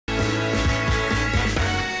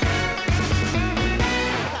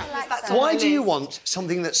Why do you want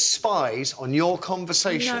something that spies on your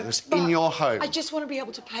conversations in your home? I just want to be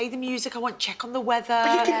able to play the music. I want to check on the weather.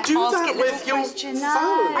 But you can do that with your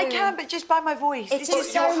phone. I can, but just by my voice. It's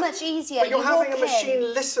just so much easier. But you're having a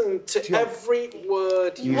machine listen to every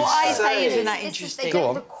word you say. What I say isn't that interesting. They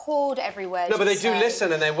don't record every word. No, but they do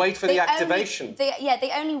listen and they wait for the activation.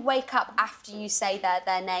 They only wake up after you say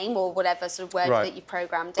their name or whatever sort of word that you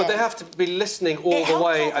programmed in. But they have to be listening all the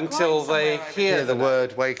way until they hear the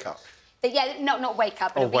word wake up. Not wake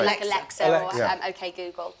up, it'll be like Alexa or OK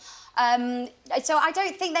Google. So I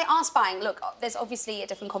don't think they are spying. Look, there's obviously a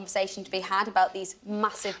different conversation to be had about these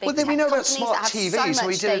massive big tech we know about companies smart that have TVs, so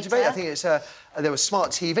we much did a debate. data. I think it's there were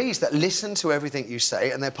smart TVs that listen to everything you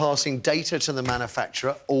say and they're passing data to the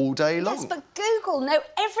manufacturer all day long. Yes, but Google know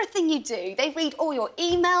everything you do. They read all your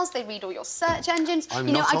emails, they read all your search engines. I'm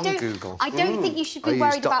not on Google. I don't think you should be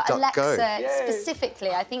worried about Alexa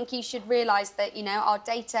specifically. I think you should realise that, you know, our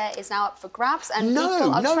data is now up for grabs and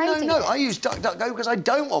people are trading it. I use DuckDuckGo because I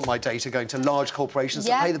don't want my data going to large corporations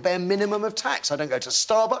that pay the bare minimum of tax. I don't go to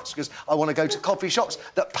Starbucks because I want to go to coffee shops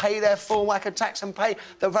that pay their full whack of tax and pay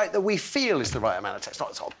the rate that we feel is the right amount of tax,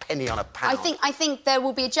 not sort of penny on a pound. I think there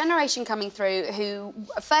will be a generation coming through who,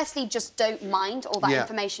 firstly, just don't mind all that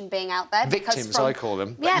information being out there. Victims, I call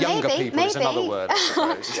them. Yeah, but younger people is another word, I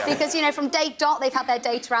suppose. Because, you know, from day dot, they've had their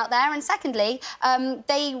data out there. And secondly,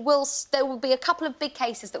 there will be a couple of big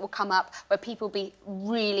cases that will come up where people will be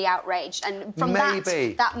really outraged. And from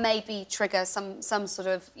that maybe trigger some sort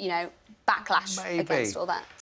of, you know, backlash against all that.